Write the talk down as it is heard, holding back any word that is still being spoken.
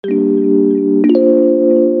Hello.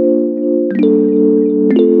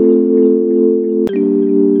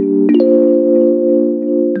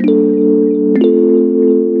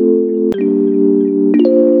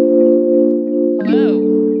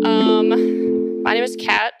 My name is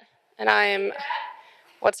Kat, and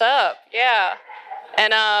What's up? Yeah,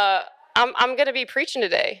 and I'm gonna be preaching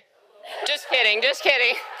today. Just kidding. Just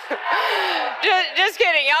kidding. just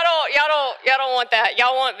kidding. Y'all don't want that.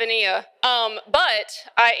 Y'all want Vania. But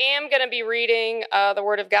I am gonna be reading the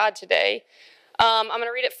Word of God today. I'm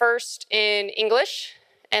gonna read it first in English,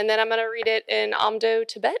 and then I'm gonna read it in Amdo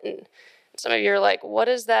Tibetan. Some of you are like, what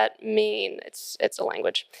does that mean? It's a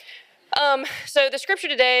language. So the scripture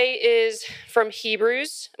today is from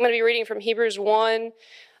Hebrews. I'm going to be reading from Hebrews 1,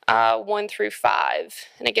 1 through 5.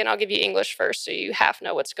 And again, I'll give you English first so you half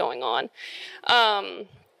know what's going on.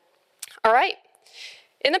 All right.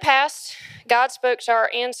 In the past, God spoke to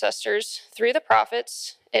our ancestors through the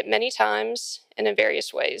prophets at many times and in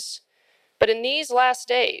various ways. But in these last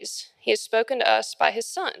days, he has spoken to us by his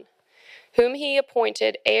Son, whom he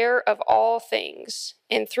appointed heir of all things,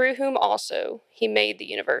 and through whom also he made the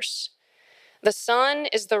universe. The Son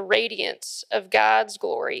is the radiance of God's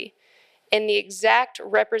glory and the exact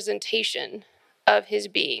representation of his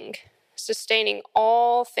being, sustaining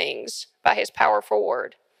all things by his powerful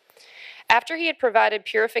word. After he had provided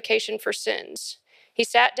purification for sins, he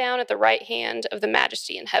sat down at the right hand of the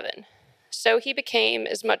Majesty in heaven. So he became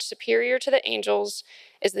as much superior to the angels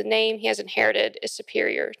as the name he has inherited is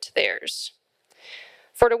superior to theirs.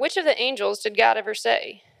 For to which of the angels did God ever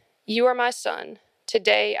say, "You are my son,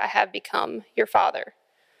 today I have become your father"?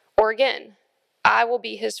 Or again, "I will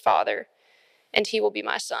be his father, and he will be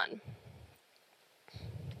my son"?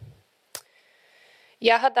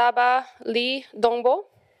 Yahadaba li dombo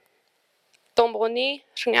ni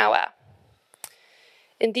shngawa.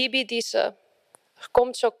 Indibi disa,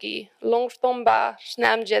 komchoki, longtomba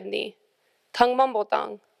snamjedni,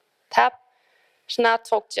 tangmambotang, tap,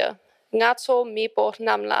 snatokja, ngatso mipo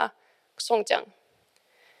namla, songjang.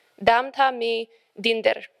 Damta mi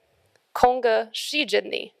dinder, konga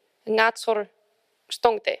shijedni, ngatsor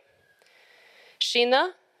stongte.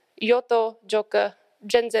 Shina, yoto joka,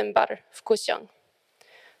 jenzembar fkusyang.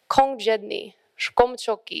 Kong jedni,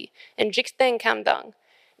 shkomchoki, and jiksteng kamdang,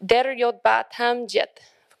 der yodba tam jet,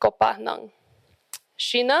 fkopahnang.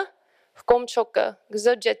 Shina, fkomchoka,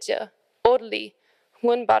 gzojetja, orli,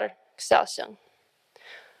 ngunbar ksalsyang.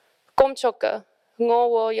 Komchoka,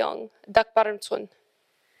 ngowo yang, dakbarmtun.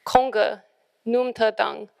 Konga,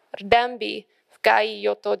 numtadang, rdambi, fkai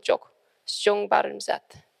yoto jok, sjong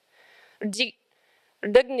barmzat.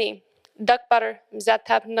 Rdugni, dakbar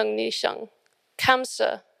mzatab nang nishang.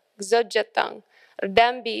 Kamsa, gzojetang,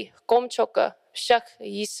 rdambi, komchoka, shak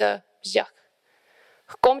yisa bjak.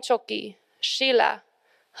 Komchoki, shila,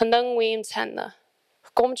 hanangwim tanna.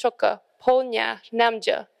 Komchoka, polnya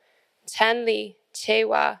namja, tanli,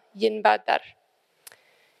 chewa, yinbadar.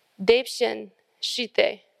 Depshin,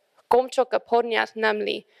 shite, komchoka pornyat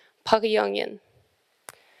namli, pagyongin.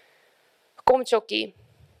 Komchoki,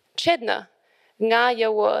 chedna, nga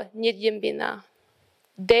yawa nidyimbina.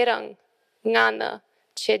 Derang, ngana,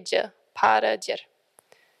 chedja, parajer.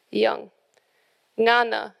 Young,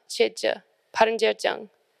 ngana, chedja, paranjerjang.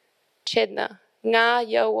 Chedna, nga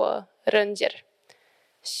yawa ranger.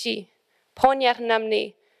 Shi, pornyat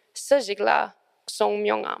namni, sajigla, song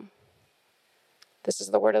myongam. This is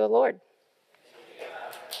the word of the Lord.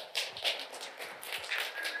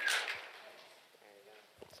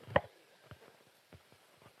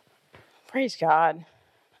 Praise God.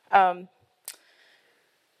 I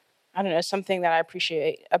don't know, something that I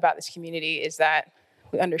appreciate about this community is that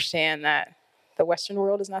we understand that the Western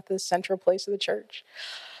world is not the central place of the church.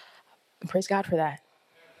 And praise God for that.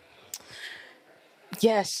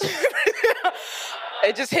 Yes.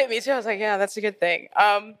 It just hit me too. I was like, yeah, that's a good thing.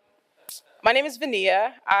 My name is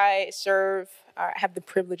Vania. I have the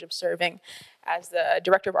privilege of serving as the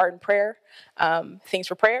Director of Art and Prayer. Things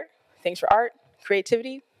for prayer, things for art,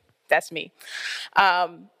 creativity. That's me.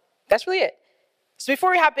 That's really it. So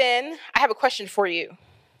before we hop in, I have a question for you.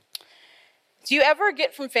 Do you ever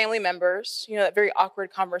get from family members, that very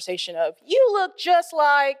awkward conversation of, you look just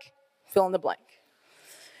like, fill in the blank.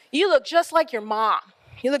 You look just like your mom.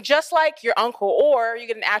 You look just like your uncle, or you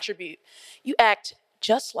get an attribute. You act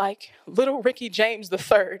just like little Ricky James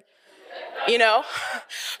III.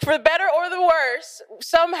 For the better or the worse,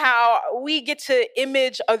 somehow we get to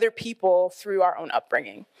image other people through our own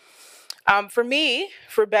upbringing. For me,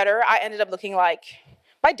 for better, I ended up looking like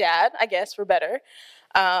my dad, I guess, for better.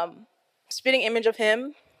 Spitting image of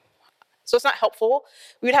him. So it's not helpful.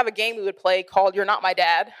 We would have a game we would play called You're Not My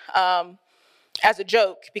Dad. as a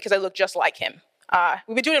joke because I look just like him.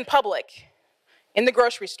 We would do it in public, in the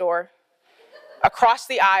grocery store, across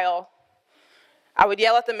the aisle. I would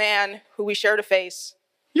yell at the man who we shared a face,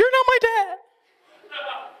 "You're not my dad."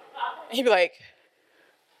 And he'd be like,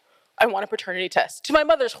 "I want a paternity test." To my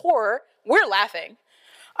mother's horror, we're laughing.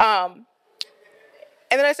 And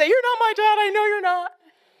then I say, "You're not my dad, I know you're not."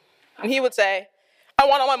 And he would say, "I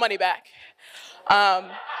want all my money back."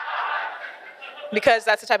 Because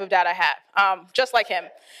that's the type of dad I have, just like him.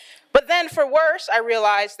 But then for worse, I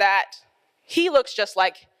realized that he looks just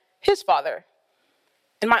like his father.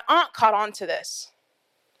 And my aunt caught on to this.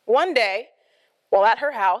 One day, while at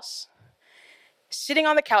her house, sitting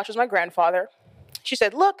on the couch was my grandfather. She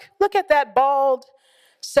said, look at that bald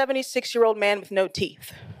 76-year-old man with no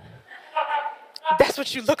teeth. That's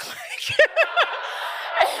what you look like.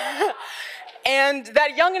 And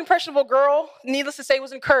that young, impressionable girl, needless to say,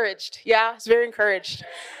 was encouraged. Yeah, it's very encouraged.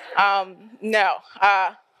 No.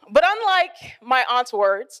 But unlike my aunt's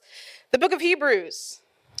words, the book of Hebrews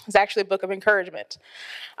is actually a book of encouragement.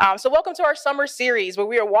 So welcome to our summer series where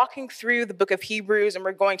we are walking through the book of Hebrews, and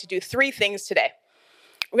we're going to do three things today.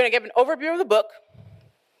 We're going to give an overview of the book.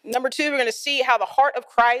 Number two, we're going to see how the heart of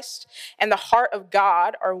Christ and the heart of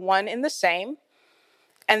God are one and the same.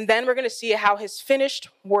 And then we're going to see how his finished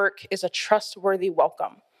work is a trustworthy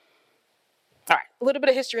welcome. All right, a little bit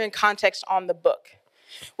of history and context on the book.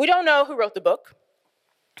 We don't know who wrote the book,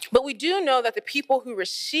 but we do know that the people who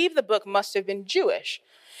received the book must have been Jewish,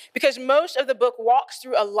 because most of the book walks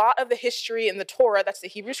through a lot of the history in the Torah, that's the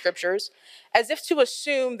Hebrew scriptures, as if to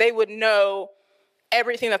assume they would know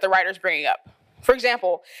everything that the writer's bringing up. For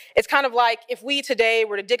example, it's kind of like if we today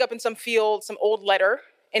were to dig up in some field some old letter,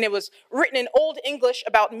 and it was written in Old English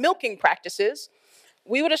about milking practices,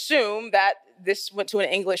 we would assume that this went to an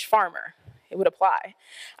English farmer. It would apply.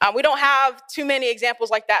 We don't have too many examples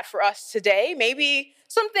like that for us today. Maybe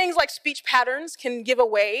some things like speech patterns can give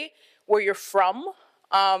away where you're from.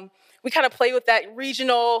 We kind of play with that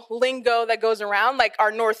regional lingo that goes around, like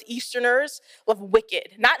our Northeasterners love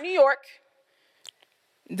wicked. Not New York,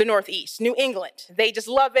 the Northeast, New England. They just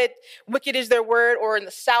love it. Wicked is their word, or in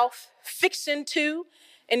the South, fixin' to,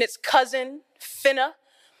 and its cousin, finna.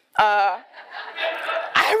 I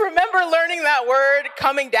remember learning that word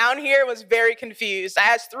coming down here, was very confused. I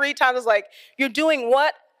asked 3 times, I was like, "You're doing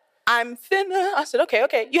what?" "I'm finna." I said,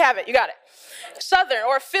 okay, you have it, you got it. Southern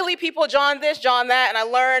or Philly people, John this, John that, and I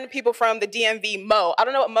learned people from the DMV, Mo. I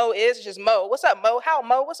don't know what Mo is, it's just Mo. What's up, Mo? How,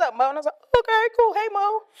 Mo? What's up, Mo? And I was like, okay, cool, hey,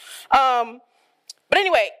 Mo. But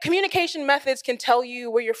anyway, communication methods can tell you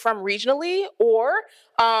where you're from regionally, or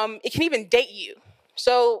it can even date you.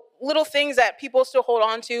 So little things that people still hold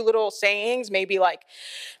on to, little sayings, maybe like,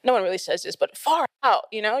 no one really says this, but far out,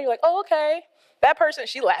 you're like, oh, okay, that person,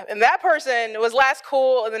 she laughed, and that person was last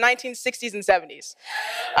cool in the 1960s and 70s.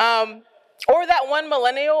 Or that one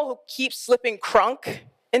millennial who keeps slipping crunk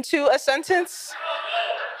into a sentence.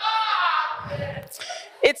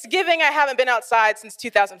 It's giving I haven't been outside since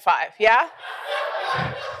 2005, yeah?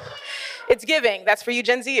 It's giving. That's for you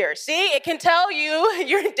Gen Zers. See, it can tell you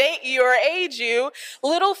your date, your age, you.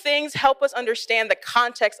 Little things help us understand the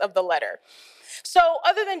context of the letter. So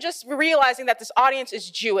other than just realizing that this audience is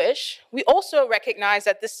Jewish, we also recognize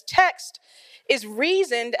that this text is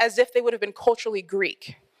reasoned as if they would have been culturally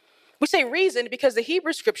Greek. We say reasoned because the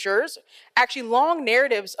Hebrew scriptures are actually long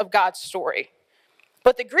narratives of God's story.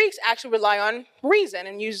 But the Greeks actually rely on reason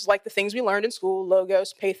and use like the things we learned in school,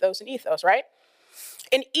 logos, pathos, and ethos, right?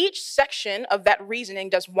 And each section of that reasoning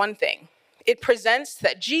does one thing. It presents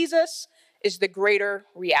that Jesus is the greater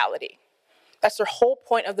reality. That's the whole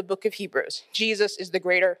point of the book of Hebrews. Jesus is the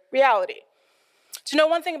greater reality. To know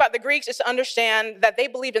one thing about the Greeks is to understand that they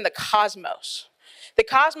believed in the cosmos. The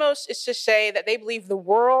cosmos is to say that they believed the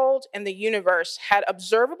world and the universe had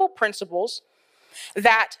observable principles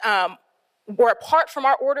that were apart from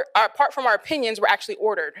our opinions, were actually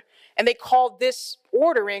ordered. And they called this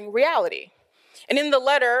ordering reality. And in the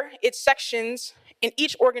letter, its sections in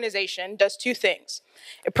each organization does 2 things.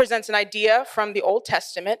 It presents an idea from the Old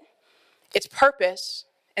Testament, its purpose,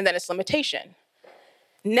 and then its limitation.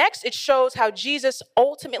 Next, it shows how Jesus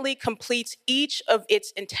ultimately completes each of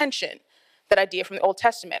its intention, that idea from the Old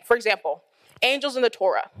Testament. For example, angels in the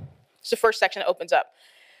Torah. It's the first section that opens up.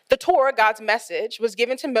 The Torah, God's message, was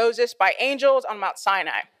given to Moses by angels on Mount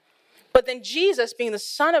Sinai. But then Jesus, being the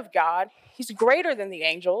Son of God, he's greater than the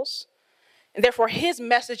angels, and therefore his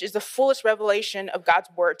message is the fullest revelation of God's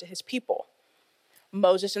word to his people.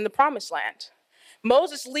 Moses in the Promised Land.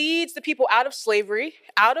 Moses leads the people out of slavery,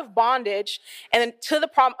 out of bondage, and then to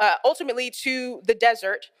ultimately to the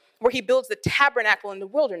desert, where he builds the tabernacle in the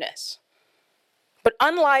wilderness. But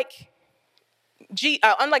unlike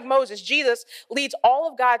Unlike Moses, Jesus leads all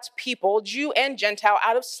of God's people, Jew and Gentile,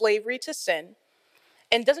 out of slavery to sin,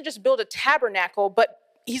 and doesn't just build a tabernacle, but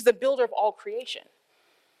he's the builder of all creation.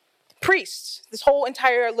 Priests, this whole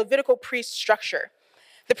entire Levitical priest structure.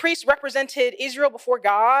 The priests represented Israel before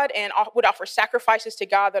God and would offer sacrifices to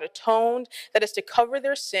God that atoned, that is to cover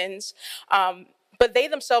their sins. But they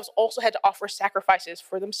themselves also had to offer sacrifices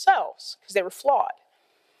for themselves because they were flawed.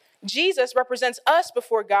 Jesus represents us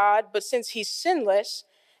before God, but since he's sinless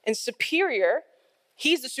and superior,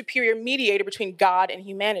 he's the superior mediator between God and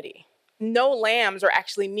humanity. No lambs are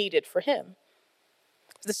actually needed for him.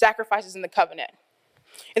 The sacrifices in the covenant.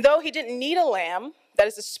 And though he didn't need a lamb, that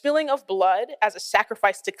is the spilling of blood as a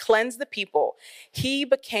sacrifice to cleanse the people, he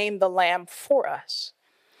became the lamb for us.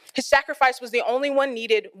 His sacrifice was the only one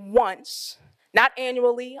needed once, not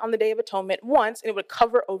annually on the Day of Atonement, once, and it would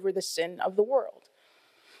cover over the sin of the world.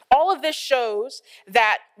 All of this shows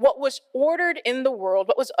that what was ordered in the world,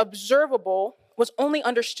 what was observable, was only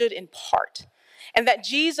understood in part. And that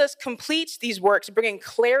Jesus completes these works, bringing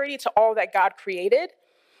clarity to all that God created.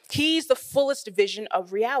 He's the fullest vision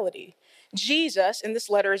of reality. Jesus, in this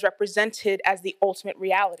letter, is represented as the ultimate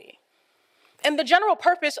reality. And the general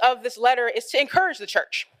purpose of this letter is to encourage the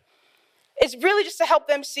church. It's really just to help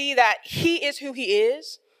them see that he is who he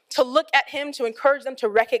is, to look at him, to encourage them to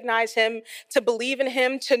recognize him, to believe in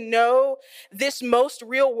him, to know this most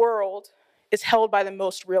real world is held by the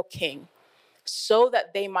most real king, so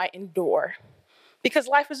that they might endure. Because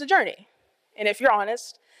life is a journey. And if you're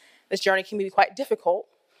honest, this journey can be quite difficult.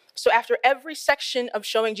 So after every section of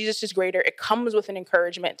showing Jesus is greater, it comes with an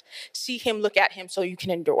encouragement. See him, look at him, so you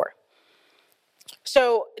can endure.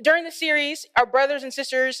 So during the series, our brothers and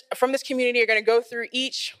sisters from this community are going to go through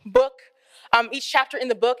each book, each chapter in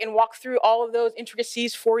the book, and walk through all of those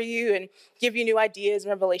intricacies for you and give you new ideas and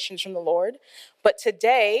revelations from the Lord. But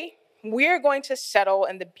today, we're going to settle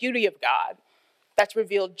in the beauty of God that's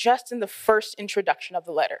revealed just in the first introduction of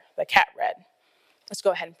the letter that Kat read. Let's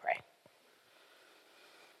go ahead and pray.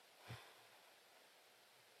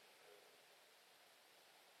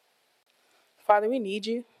 Father, we need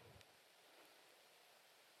you.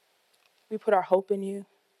 We put our hope in you.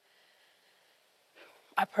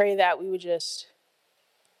 I pray that we would just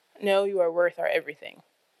know you are worth our everything.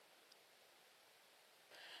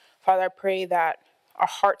 Father, I pray that our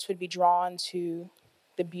hearts would be drawn to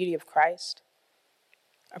the beauty of Christ.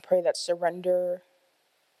 I pray that surrender,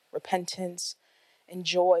 repentance, and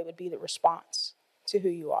joy would be the response to who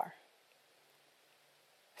you are.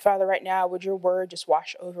 Father, right now, would your word just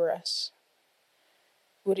wash over us?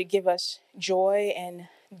 Would it give us joy and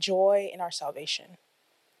joy in our salvation?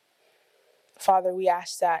 Father, we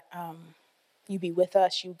ask that you be with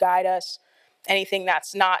us, you guide us. Anything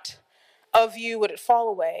that's not of you, would it fall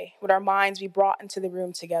away? Would our minds be brought into the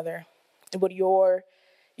room together? And would your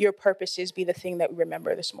purposes be the thing that we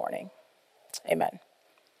remember this morning? Amen.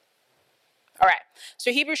 All right,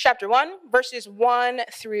 so Hebrews chapter 1, verses 1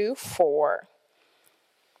 through 4.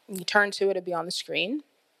 When you turn to it, it'll be on the screen.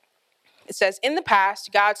 It says, in the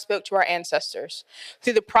past, God spoke to our ancestors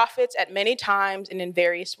through the prophets at many times and in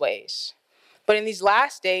various ways. But in these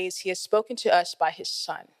last days, he has spoken to us by his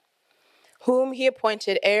Son, whom he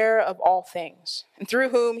appointed heir of all things, and through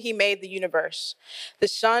whom he made the universe. The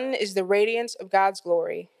Son is the radiance of God's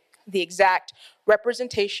glory, the exact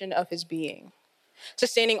representation of his being,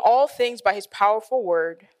 sustaining all things by his powerful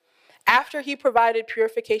word. After he provided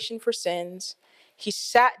purification for sins, he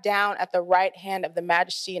sat down at the right hand of the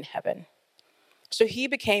Majesty in heaven. So he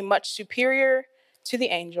became much superior to the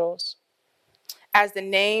angels, as the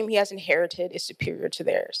name he has inherited is superior to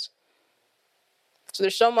theirs. So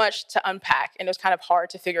there's so much to unpack, and it was kind of hard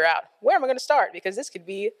to figure out where am I going to start, because this could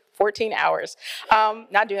be 14 hours.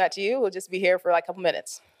 Not doing that to you. We'll just be here for like a couple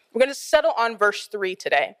minutes. We're going to settle on verse 3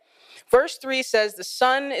 today. Verse 3 says, the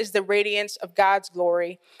Son is the radiance of God's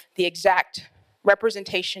glory, the exact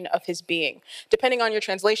representation of his being. Depending on your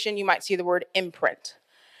translation, you might see the word imprint.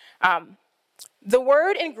 The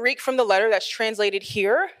word in Greek from the letter that's translated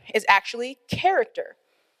here is actually character,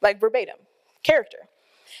 like verbatim, character.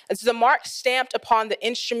 It's the mark stamped upon the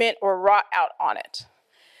instrument or wrought out on it.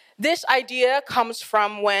 This idea comes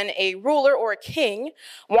from when a ruler or a king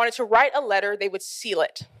wanted to write a letter, they would seal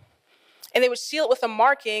it. And they would seal it with a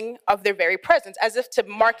marking of their very presence, as if to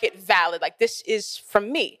mark it valid, like this is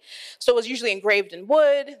from me. So it was usually engraved in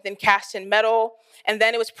wood, then cast in metal, and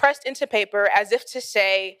then it was pressed into paper as if to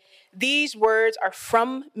say, these words are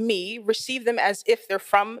from me, receive them as if they're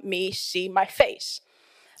from me, see my face.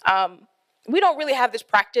 We don't really have this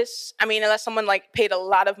practice. I mean, unless someone like paid a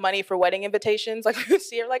lot of money for wedding invitations, like we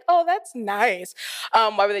see it, like, oh, that's nice.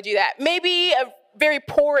 Why would they do that? Maybe very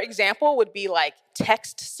poor example would be like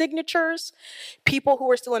text signatures. People who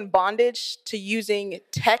are still in bondage to using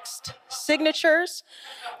text signatures.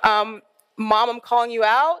 Mom, I'm calling you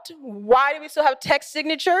out. Why do we still have text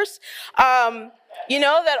signatures?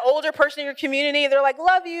 That older person in your community, they're like,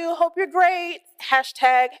 love you, hope you're great,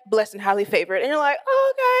 hashtag blessed and highly favored. And you're like,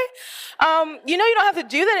 oh, okay. You don't have to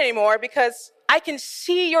do that anymore because I can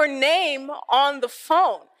see your name on the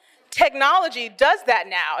phone. Technology does that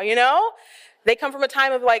now. They come from a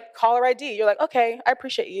time of like caller ID. You're like, okay, I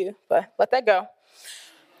appreciate you, but let that go.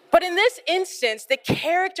 But in this instance, the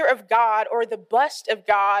character of God or the bust of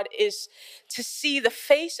God is to see the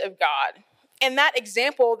face of God. And that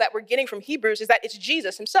example that we're getting from Hebrews is that it's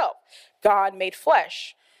Jesus himself, God made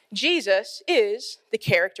flesh. Jesus is the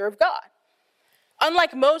character of God.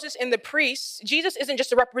 Unlike Moses and the priests, Jesus isn't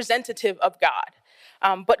just a representative of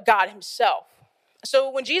God, but God himself.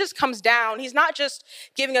 So when Jesus comes down, he's not just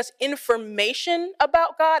giving us information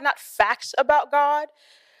about God, not facts about God,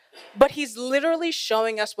 but he's literally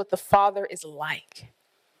showing us what the Father is like.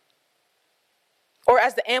 Or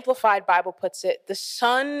as the Amplified Bible puts it, the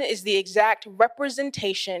Son is the exact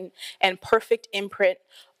representation and perfect imprint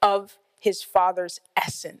of his Father's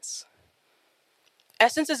essence.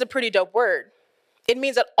 Essence is a pretty dope word. It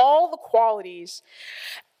means that all the qualities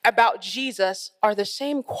about Jesus are the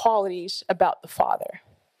same qualities about the Father.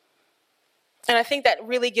 And I think that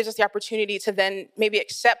really gives us the opportunity to then maybe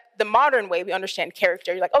accept the modern way we understand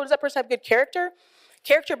character. You're like, oh, does that person have good character?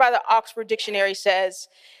 Character by the Oxford Dictionary says,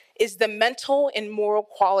 is the mental and moral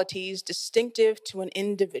qualities distinctive to an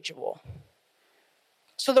individual.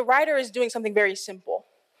 So the writer is doing something very simple.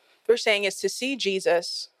 They're saying is to see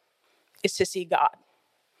Jesus is to see God.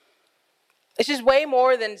 It's just way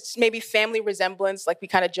more than maybe family resemblance, like we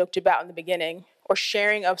kind of joked about in the beginning, or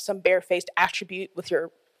sharing of some barefaced attribute with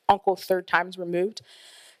your uncle 3 times removed.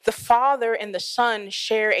 The Father and the Son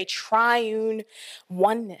share a triune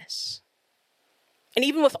oneness. And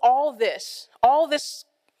even with all this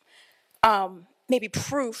maybe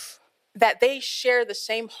proof that they share the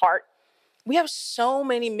same heart, we have so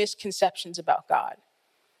many misconceptions about God,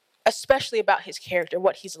 especially about his character,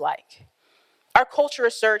 what he's like. Our culture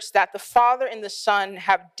asserts that the Father and the Son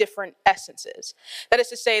have different essences. That is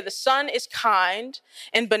to say, the Son is kind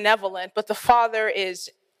and benevolent, but the Father is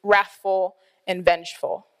wrathful and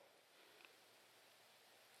vengeful.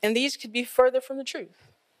 And these could be further from the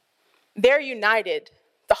truth. They're united.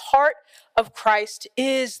 The heart of Christ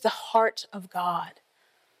is the heart of God.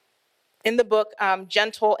 In the book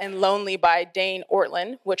Gentle and Lonely by Dane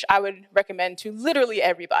Ortlund, which I would recommend to literally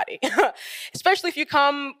everybody, especially if you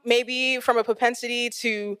come maybe from a propensity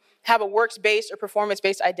to have a works-based or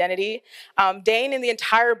performance-based identity, Dane in the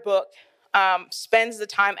entire book spends the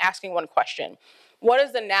time asking one question. What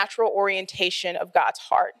is the natural orientation of God's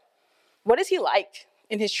heart? What is he like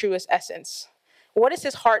in his truest essence? What is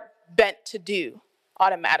his heart bent to do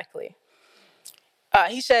automatically?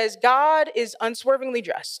 He says, God is unswervingly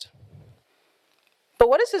just. But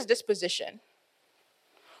what is his disposition?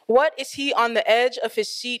 What is he on the edge of his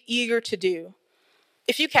seat eager to do?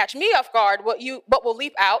 If you catch me off guard, what will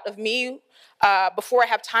leap out of me before I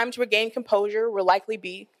have time to regain composure will likely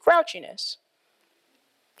be grouchiness.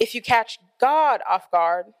 If you catch God off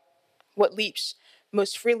guard, what leaps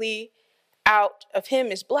most freely out of him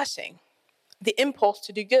is blessing, the impulse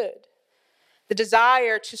to do good, the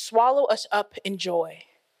desire to swallow us up in joy.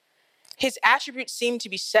 His attributes seem to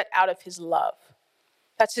be set out of his love.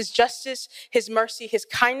 That's his justice, his mercy, his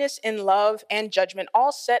kindness and love and judgment,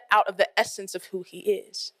 all set out of the essence of who he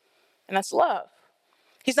is. And that's love.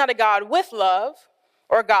 He's not a God with love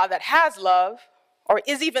or a God that has love or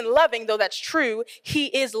is even loving, though that's true. He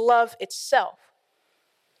is love itself.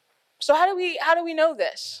 So how do we know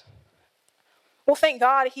this? Well, thank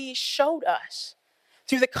God he showed us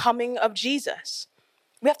through the coming of Jesus.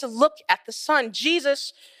 We have to look at the Son.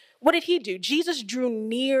 Jesus, what did he do? Jesus drew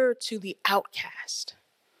near to the outcast.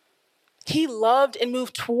 He loved and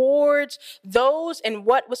moved towards those and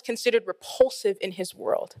what was considered repulsive in his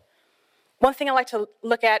world. One thing I like to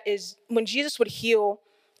look at is when Jesus would heal,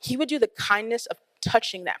 he would do the kindness of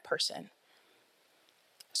touching that person.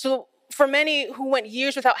 So for many who went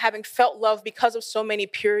years without having felt love because of so many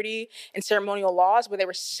purity and ceremonial laws where they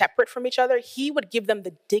were separate from each other, he would give them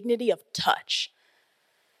the dignity of touch,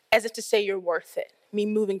 as if to say, you're worth it, me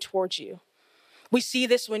moving towards you. We see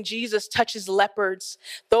this when Jesus touches lepers.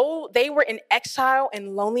 Though they were in exile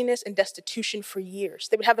and loneliness and destitution for years,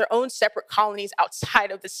 they would have their own separate colonies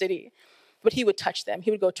outside of the city, but he would touch them.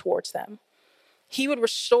 He would go towards them. He would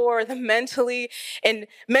restore the mentally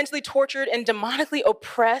tortured and demonically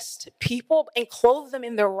oppressed people and clothe them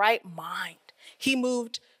in their right mind. He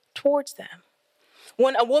moved towards them.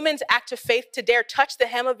 When a woman's act of faith to dare touch the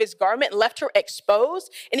hem of his garment left her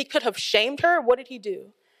exposed and he could have shamed her, what did he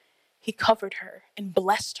do? He covered her and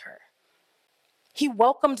blessed her. He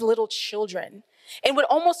welcomed little children and would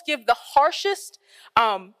almost give the harshest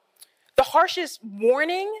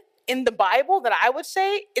warning in the Bible that I would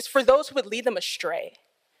say is for those who would lead them astray.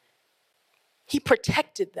 He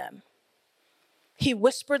protected them. He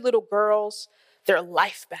whispered little girls their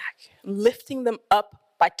life back, lifting them up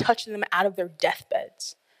by touching them out of their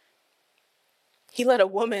deathbeds. He let a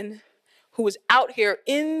woman who was out here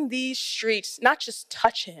in these streets not just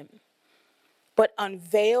touch him, but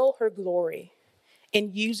unveil her glory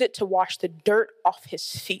and use it to wash the dirt off his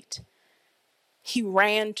feet. He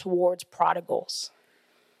ran towards prodigals.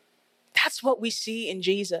 That's what we see in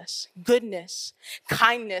Jesus: goodness,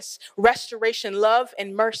 kindness, restoration, love,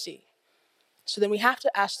 and mercy. So then we have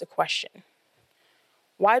to ask the question,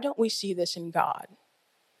 why don't we see this in God?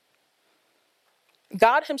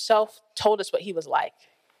 God himself told us what he was like.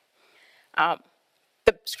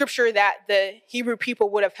 The scripture that the Hebrew people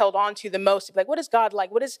would have held on to the most, like, what is God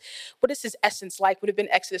like? What is his essence like? Would have been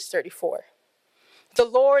Exodus 34. The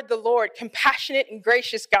Lord, compassionate and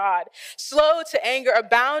gracious God, slow to anger,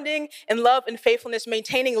 abounding in love and faithfulness,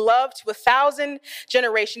 maintaining love to 1,000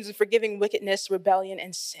 generations, and forgiving wickedness, rebellion,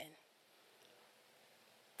 and sin.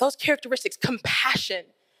 Those characteristics, compassion.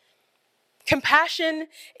 Compassion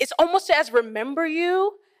is almost as remember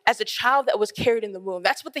you as a child that was carried in the womb.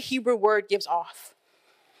 That's what the Hebrew word gives off.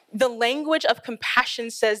 The language of compassion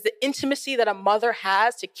says the intimacy that a mother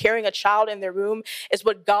has to carrying a child in their womb is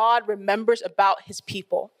what God remembers about his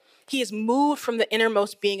people. He is moved from the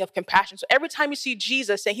innermost being of compassion. So every time you see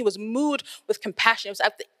Jesus saying he was moved with compassion, it was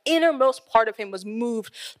like the innermost part of him was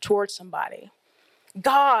moved towards somebody.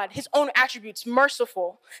 God, his own attributes,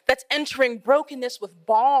 merciful, that's entering brokenness with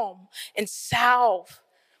balm and salve,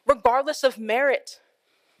 regardless of merit,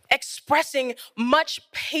 expressing much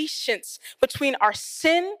patience between our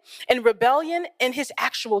sin and rebellion and his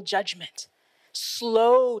actual judgment.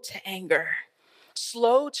 Slow to anger,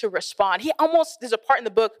 slow to respond. There's a part in the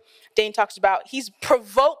book Dane talks about, he's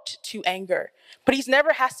provoked to anger, but he's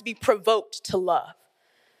never has to be provoked to love.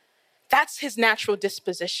 That's his natural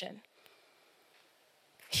disposition.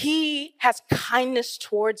 He has kindness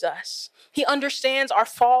towards us. He understands our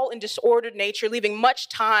fall and disordered nature, leaving much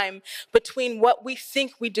time between what we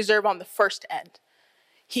think we deserve on the first end.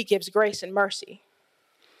 He gives grace and mercy.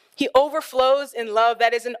 He overflows in love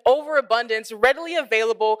that is an overabundance, readily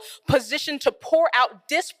available, positioned to pour out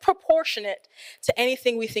disproportionate to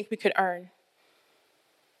anything we think we could earn,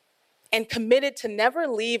 and committed to never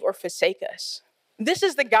leave or forsake us. This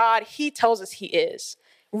is the God he tells us he is,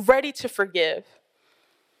 ready to forgive.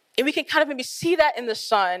 And we can kind of maybe see that in the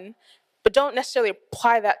Son, but don't necessarily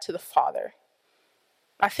apply that to the Father.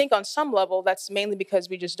 I think on some level, that's mainly because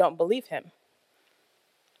we just don't believe him.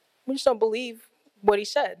 We just don't believe what he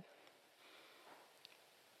said.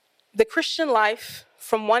 The Christian life,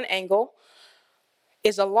 from one angle,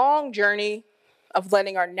 is a long journey of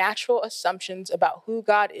letting our natural assumptions about who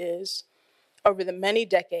God is over the many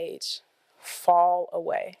decades fall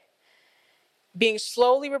away, being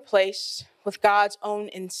slowly replaced with God's own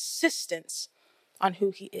insistence on who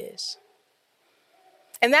he is.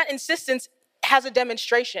 And that insistence has a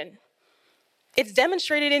demonstration. It's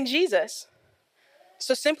demonstrated in Jesus.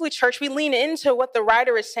 So simply, church, we lean into what the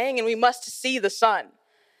writer is saying, and we must see the sun.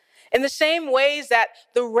 In the same ways that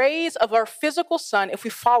the rays of our physical sun, if we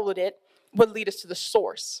followed it, would lead us to the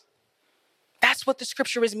source. That's what the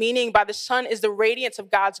scripture is meaning by the sun is the radiance of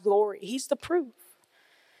God's glory. He's the proof.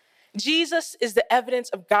 Jesus is the evidence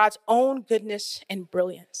of God's own goodness and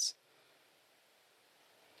brilliance.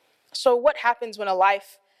 So what happens when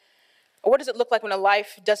what does it look like when a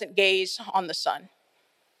life doesn't gaze on the sun?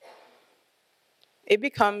 It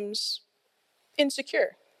becomes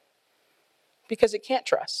insecure because it can't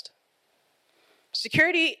trust.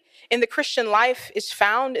 Security in the Christian life is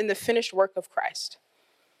found in the finished work of Christ.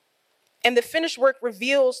 And the finished work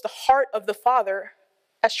reveals the heart of the Father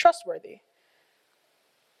as trustworthy.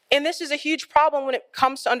 And this is a huge problem when it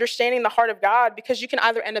comes to understanding the heart of God, because you can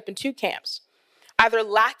either end up in two camps, either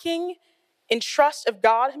lacking in trust of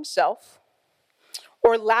God himself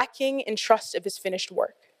or lacking in trust of his finished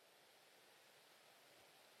work.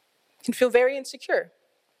 You can feel very insecure.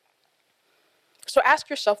 So ask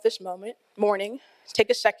yourself this morning, take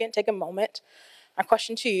a second, take a moment. My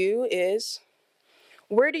question to you is,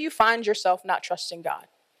 where do you find yourself not trusting God?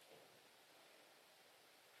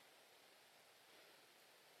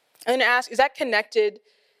 And then ask, is that connected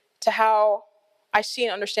to how I see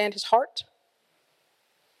and understand his heart?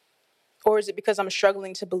 Or is it because I'm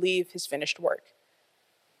struggling to believe his finished work?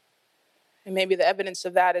 And maybe the evidence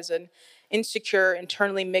of that is an insecure,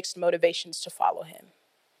 internally mixed motivations to follow him.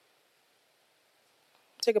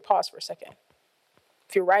 Take a pause for a second.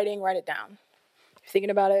 If you're writing, write it down. If you're thinking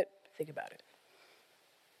about it, think about it.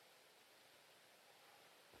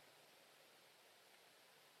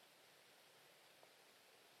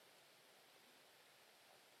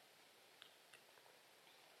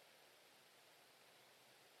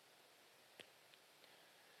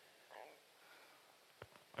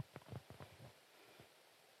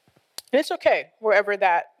 And it's okay, wherever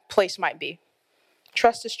that place might be.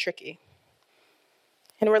 Trust is tricky.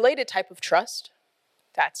 And a related type of trust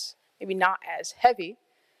that's maybe not as heavy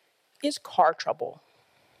is car trouble.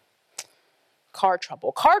 Car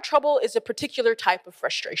trouble. Car trouble is a particular type of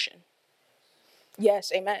frustration.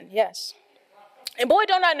 Yes, amen, yes. And boy,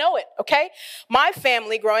 don't I know it, okay? My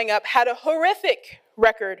family growing up had a horrific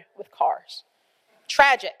record with cars.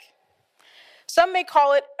 Tragic. Some may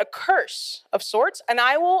call it a curse of sorts, and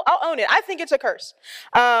I'll own it. I think it's a curse.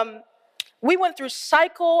 We went through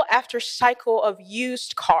cycle after cycle of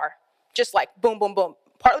used car, just like boom, boom, boom.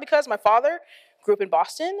 Partly because my father grew up in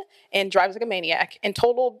Boston and drives like a maniac and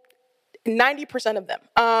totaled 90% of them.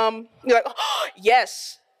 You're like, oh,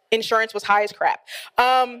 yes, insurance was high as crap.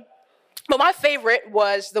 But my favorite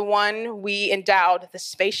was the one we endowed, the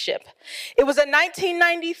spaceship. It was a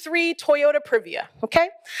 1993 Toyota Previa, okay?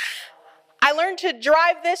 I learned to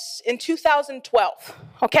drive this in 2012,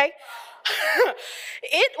 okay?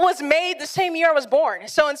 It was made the same year I was born.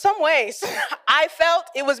 So in some ways, I felt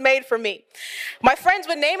it was made for me. My friends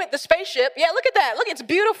would name it the spaceship. Yeah, look at that. Look, it's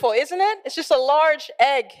beautiful, isn't it? It's just a large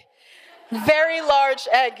egg. Very large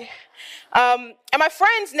egg. And my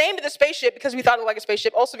friends named it the spaceship because we thought it was like a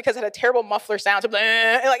spaceship, also because it had a terrible muffler sound. So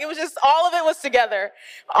like it was just, all of it was together.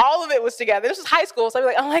 All of it was together. This was high school, so I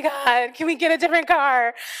was like, oh my God, can we get a different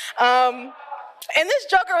car? And this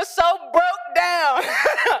joker was so broke down.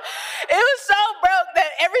 It was so broke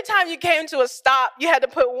that every time you came to a stop, you had to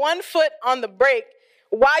put one foot on the brake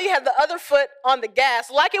while you had the other foot on the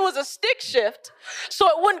gas, like it was a stick shift, so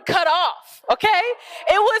it wouldn't cut off, okay?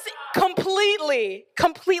 It was completely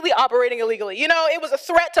operating illegally. You know, it was a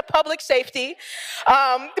threat to public safety,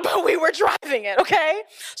 but we were driving it, okay?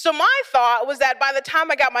 So my thought was that by the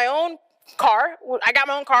time I got my own car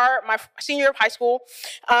my senior year of high school,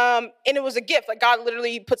 and it was a gift. Like God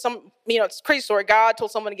literally put some, it's a crazy story. God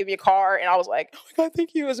told someone to give me a car, and I was like, oh my God,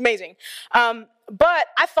 thank you. It was amazing. But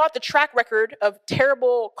I thought the track record of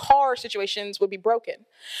terrible car situations would be broken.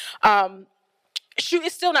 Shoot,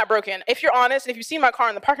 it's still not broken. If you're honest, and if you've seen my car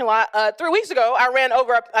in the parking lot, 3 weeks ago, I ran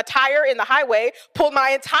over a tire in the highway, pulled my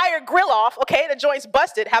entire grill off, okay? The joint's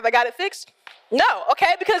busted. Have I got it fixed? No,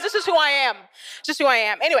 okay? Because this is who I am. Just who I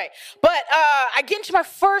am. Anyway, but I get into my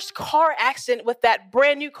first car accident with that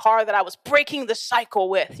brand new car that I was breaking the cycle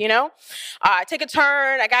with, I take a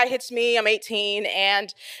turn, a guy hits me, I'm 18,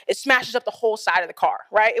 and it smashes up the whole side of the car,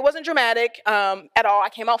 right? It wasn't dramatic at all. I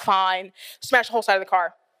came out fine, smashed the whole side of the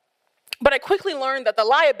car. But I quickly learned that the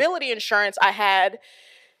liability insurance I had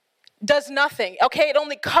does nothing, okay? It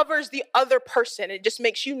only covers the other person. It just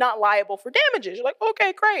makes you not liable for damages. You're like,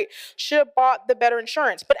 okay, great. Should have bought the better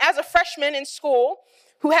insurance. But as a freshman in school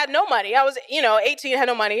who had no money, I was, 18, had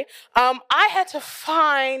no money, I had to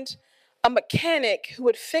find a mechanic who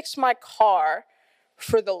would fix my car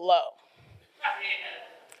for the low.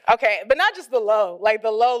 Okay, but not just the low, like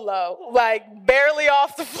the low, like barely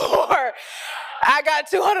off the floor. I got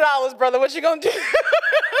 $200, brother. What you gonna do?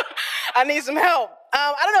 I need some help.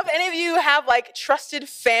 I don't know if any of you have like trusted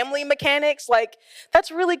family mechanics. Like, that's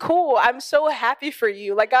really cool. I'm so happy for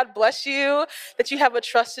you. Like, God bless you that you have a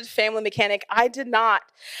trusted family mechanic. I did not.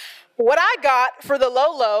 What I got for the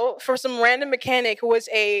low for some random mechanic was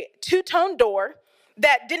a two-tone door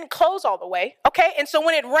that didn't close all the way, okay? And so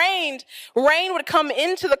when it rained, rain would come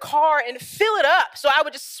into the car and fill it up. So I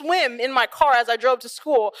would just swim in my car as I drove to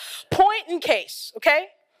school. Point in case, okay?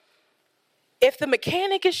 If the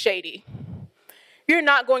mechanic is shady, you're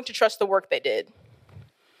not going to trust the work they did.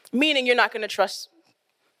 Meaning you're not going to trust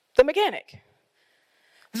the mechanic.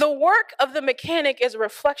 The work of the mechanic is a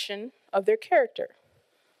reflection of their character.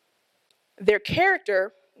 Their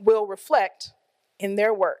character will reflect in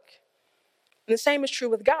their work. And the same is true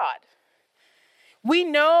with God. We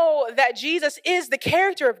know that Jesus is the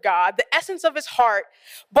character of God, the essence of his heart,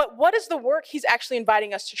 but what is the work he's actually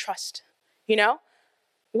inviting us to trust?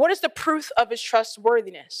 What is the proof of his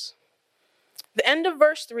trustworthiness? The end of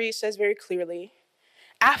verse 3 says very clearly,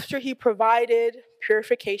 after he provided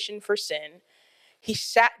purification for sin, he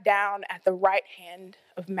sat down at the right hand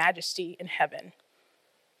of majesty in heaven.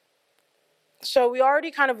 So we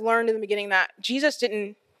already kind of learned in the beginning that Jesus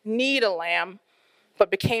didn't need a lamb, but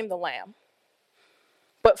became the lamb.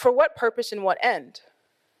 But for what purpose and what end?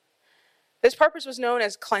 This purpose was known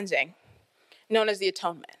as cleansing, known as the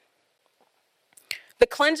atonement. The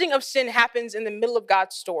cleansing of sin happens in the middle of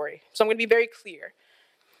God's story. So I'm going to be very clear.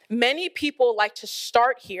 Many people like to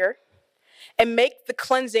start here and make the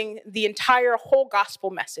cleansing the entire whole gospel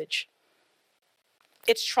message.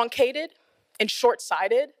 It's truncated and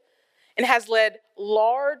short-sighted and has led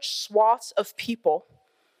large swaths of people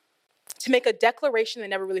to make a declaration they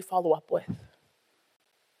never really follow up with.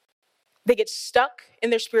 They get stuck in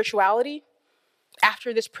their spirituality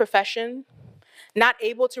after this profession, not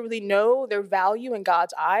able to really know their value in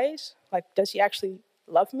God's eyes. Like, does he actually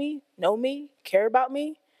love me, know me, care about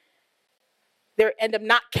me? They end up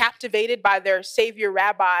not captivated by their savior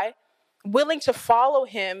rabbi, willing to follow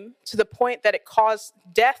him to the point that it caused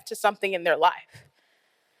death to something in their life.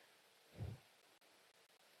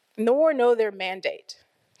 Nor know their mandate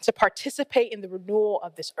to participate in the renewal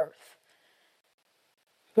of this earth.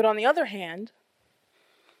 But on the other hand,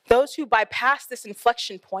 those who bypass this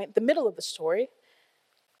inflection point, the middle of the story,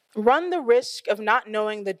 run the risk of not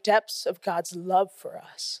knowing the depths of God's love for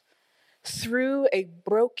us through a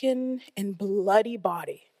broken and bloody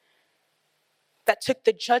body that took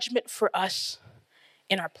the judgment for us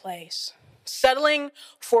in our place, settling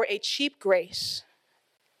for a cheap grace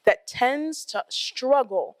that tends to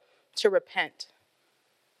struggle to repent.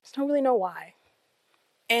 Just don't really know why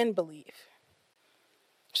and believe.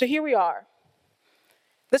 So here we are.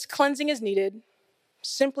 This cleansing is needed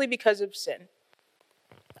simply because of sin.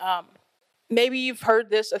 Maybe you've heard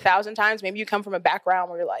this 1,000 times. Maybe you come from a background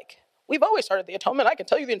where you're like, we've always started the atonement. I can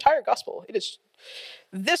tell you the entire gospel. It is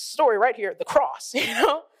this story right here, the cross, you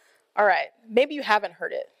know? All right, maybe you haven't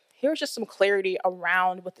heard it. Here's just some clarity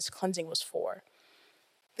around what this cleansing was for.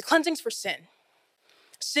 The cleansing's for sin.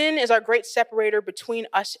 Sin is our great separator between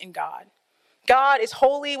us and God. God is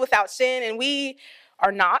holy without sin, and we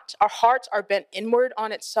are not. Our hearts are bent inward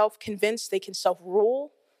on itself, convinced they can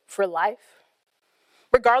self-rule for life.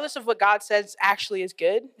 Regardless of what God says actually is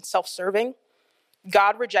good, it's self-serving,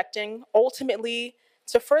 God-rejecting, ultimately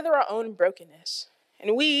to further our own brokenness.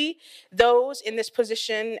 And we, those in this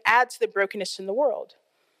position, add to the brokenness in the world.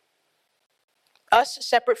 Us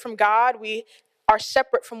separate from God, we are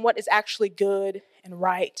separate from what is actually good and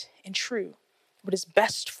right and true, what is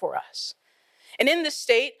best for us. And in this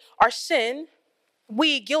state, our sin,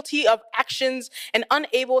 we guilty of actions and are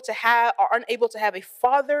unable to have a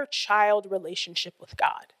father-child relationship with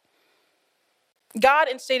God. God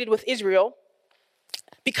instated with Israel,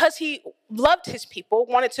 because he loved his people,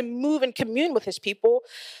 wanted to move and commune with his people,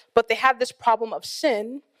 but they had this problem of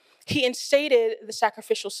sin, he instated the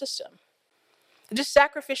sacrificial system. This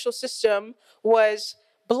sacrificial system was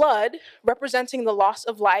blood representing the loss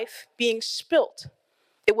of life being spilt.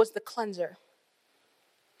 It was the cleanser.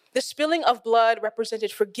 The spilling of blood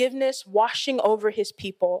represented forgiveness washing over his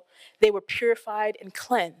people. They were purified and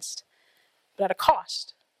cleansed, but at a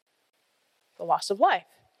cost, the loss of life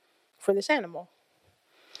for this animal.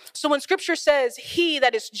 So when scripture says he,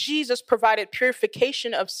 that is Jesus, provided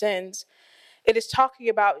purification of sins, it is talking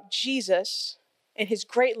about Jesus and his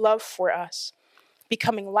great love for us,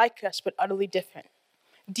 becoming like us but utterly different,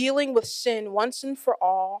 dealing with sin once and for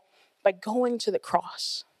all by going to the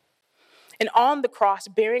cross. And on the cross,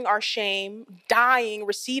 bearing our shame, dying,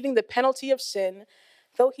 receiving the penalty of sin,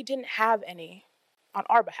 though he didn't have any on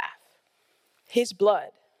our behalf. His blood,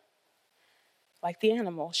 like the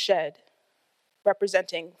animal, shed,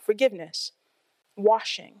 representing forgiveness,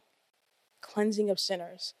 washing, cleansing of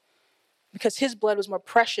sinners, because his blood was more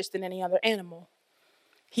precious than any other animal.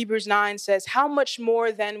 Hebrews 9 says, how much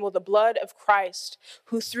more then will the blood of Christ,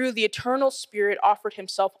 who through the eternal Spirit offered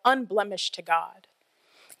himself unblemished to God,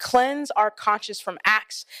 cleanse our conscience from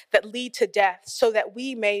acts that lead to death so that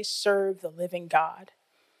we may serve the living God.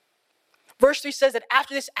 Verse 3 says that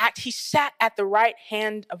after this act, he sat at the right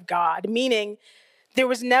hand of God, meaning there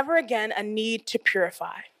was never again a need to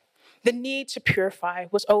purify. The need to purify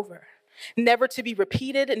was over, never to be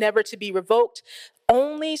repeated, never to be revoked. The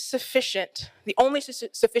only sufficient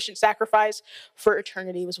sacrifice for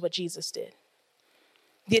eternity was what Jesus did.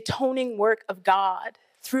 The atoning work of God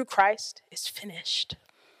through Christ is finished.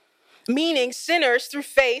 Meaning sinners, through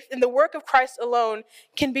faith in the work of Christ alone,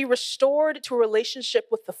 can be restored to a relationship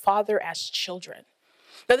with the Father as children.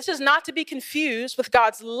 Now, this is not to be confused with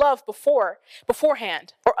God's love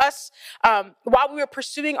beforehand, or us while we were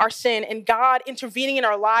pursuing our sin and God intervening in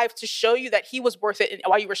our lives to show you that he was worth it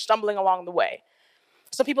while you were stumbling along the way.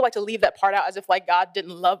 Some people like to leave that part out as if like God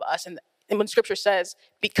didn't love us. And when scripture says,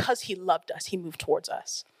 because he loved us, he moved towards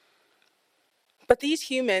us. But these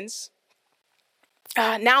humans,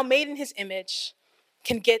 now made in his image,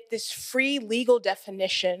 can get this free legal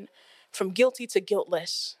definition from guilty to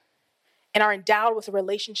guiltless and are endowed with a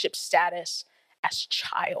relationship status as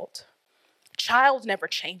child. Child never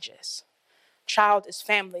changes. Child is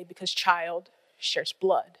family because child shares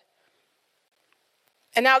blood.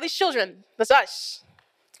 And now these children, that's us,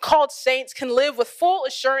 called saints, can live with full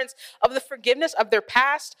assurance of the forgiveness of their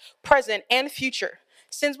past, present, and future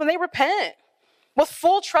sins when they repent, with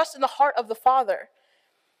full trust in the heart of the Father.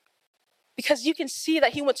 Because you can see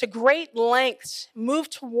that he went to great lengths,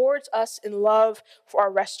 moved towards us in love for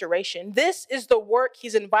our restoration. This is the work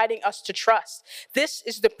he's inviting us to trust. This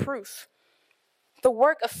is the proof. The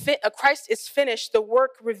work of Christ is finished. The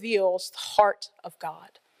work reveals the heart of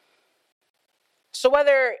God. So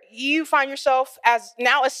whether you find yourself as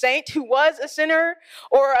now a saint who was a sinner,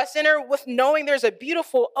 or a sinner with knowing there's a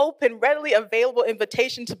beautiful, open, readily available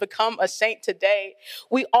invitation to become a saint today,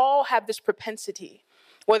 we all have this propensity,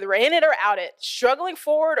 whether we're in it or out it, struggling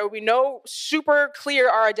forward or we know super clear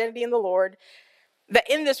our identity in the Lord, that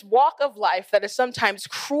in this walk of life that is sometimes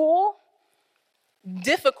cruel,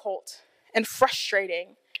 difficult, and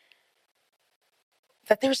frustrating,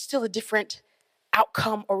 that there's still a different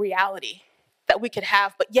outcome or reality that we could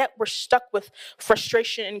have, but yet we're stuck with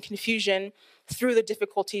frustration and confusion through the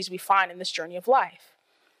difficulties we find in this journey of life.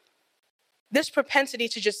 This propensity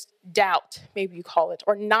to just doubt, maybe you call it,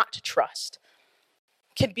 or not to trust,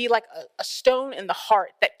 can be like a stone in the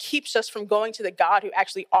heart that keeps us from going to the God who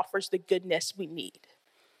actually offers the goodness we need.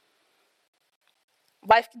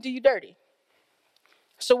 Life can do you dirty.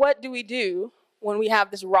 So what do we do when we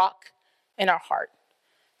have this rock in our heart,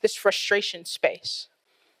 this frustration space,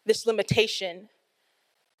 this limitation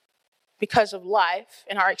because of life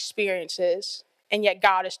and our experiences, and yet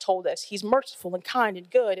God has told us he's merciful and kind and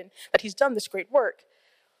good and that he's done this great work?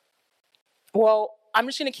 Well, I'm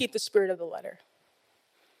just going to keep the spirit of the letter.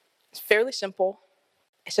 It's fairly simple.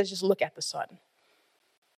 It says just look at the sun.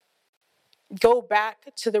 Go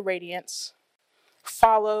back to the radiance.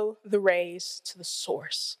 Follow the rays to the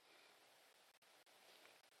source.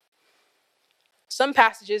 Some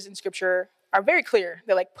passages in scripture are very clear.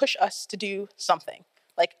 They like push us to do something.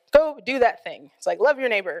 Like, go do that thing. It's like, love your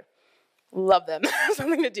neighbor. Love them.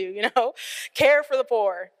 Something to do, you know? Care for the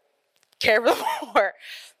poor. Care for the poor.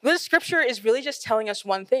 This scripture is really just telling us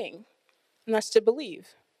one thing, and that's to believe.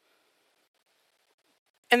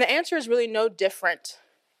 And the answer is really no different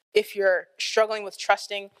if you're struggling with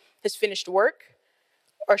trusting his finished work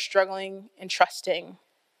or struggling in trusting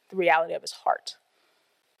the reality of his heart.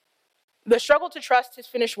 The struggle to trust his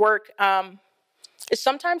finished work is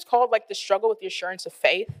sometimes called like the struggle with the assurance of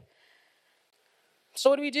faith.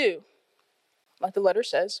 So what do? Like the letter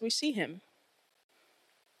says, we see him.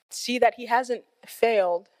 See that he hasn't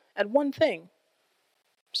failed at one thing.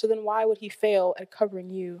 So then why would he fail at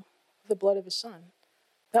covering you with the blood of his son?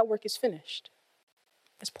 That work is finished.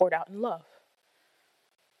 It's poured out in love.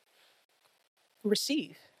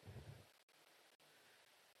 Receive.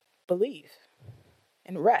 Believe.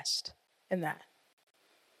 And rest in that.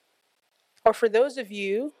 Or for those of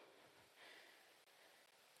you,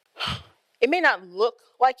 it may not look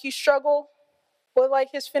like you struggle with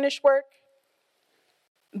like his finished work,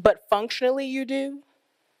 but functionally you do.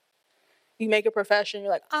 You make a profession, you're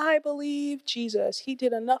like, I believe Jesus, he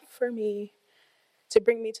did enough for me to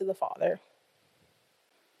bring me to the Father.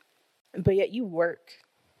 But yet you work.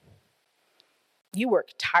 You work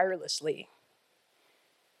tirelessly,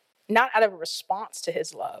 not out of a response to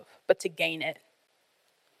his love, but to gain it.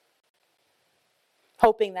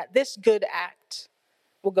 Hoping that this good act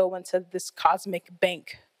will go into this cosmic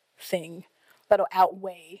bank thing that'll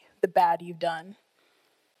outweigh the bad you've done.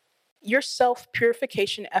 Your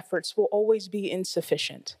self-purification efforts will always be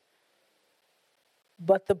insufficient,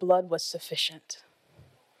 but the blood was sufficient.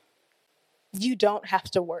 You don't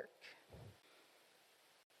have to work.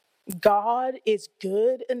 God is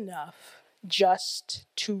good enough just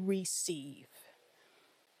to receive.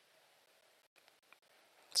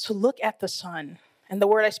 So look at the sun, and the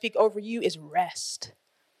word I speak over you is rest.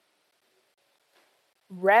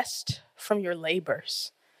 Rest from your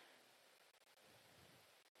labors.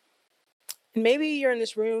 And maybe you're in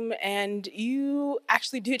this room and you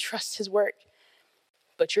actually do trust his work,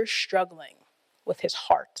 but you're struggling with his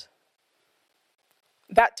heart.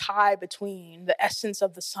 That tie between the essence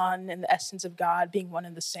of the Son and the essence of God being one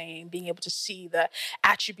and the same, being able to see the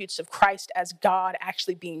attributes of Christ as God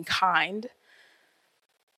actually being kind,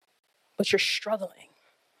 but you're struggling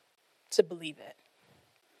to believe it.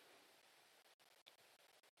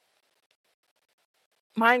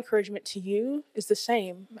 My encouragement to you is the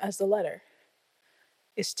same as the letter,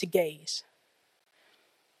 is to gaze.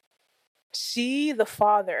 See the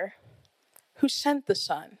Father who sent the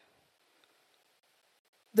Son.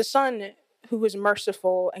 The Son who was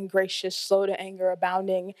merciful and gracious, slow to anger,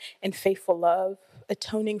 abounding in faithful love,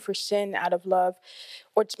 atoning for sin out of love.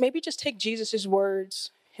 Or maybe just take Jesus'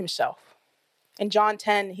 words himself. In John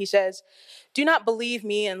 10, he says, "Do not believe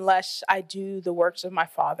me unless I do the works of my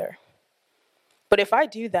Father. But if I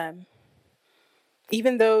do them,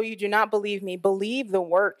 even though you do not believe me, believe the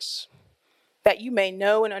works, that you may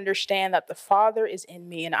know and understand that the Father is in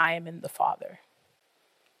me and I am in the Father."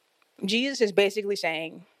 Jesus is basically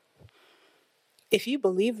saying, if you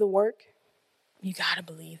believe the work, you gotta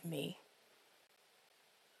believe me.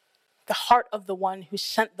 The heart of the one who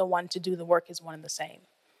sent the one to do the work is one and the same.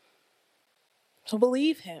 So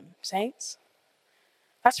believe him, saints.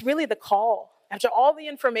 That's really the call. After all the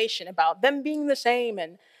information about them being the same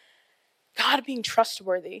and God being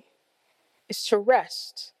trustworthy, is to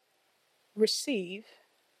rest, receive,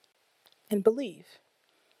 and believe.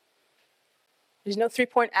 There's no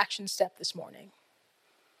 3-point action step this morning.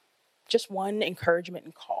 Just one encouragement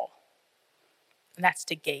and call. And that's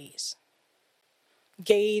to gaze.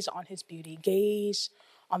 Gaze on his beauty. Gaze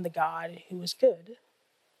on the God who is good.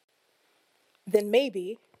 Then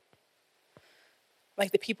maybe,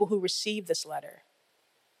 like the people who received this letter,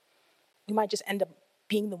 we might just end up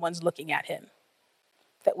being the ones looking at him.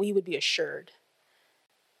 That we would be assured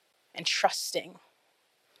and trusting,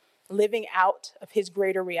 living out of his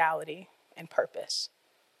greater reality and purpose.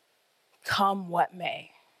 Come what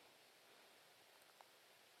may.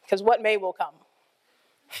 Because what may will come.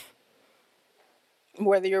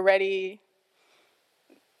 Whether you're ready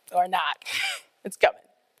or not, it's coming.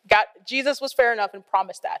 Jesus was fair enough and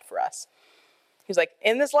promised that for us. He was like,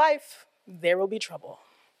 in this life, there will be trouble.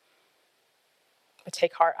 But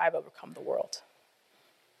take heart, I've overcome the world.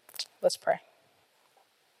 Let's pray.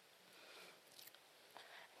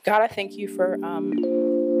 God, I thank you for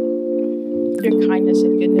your kindness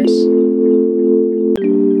and goodness.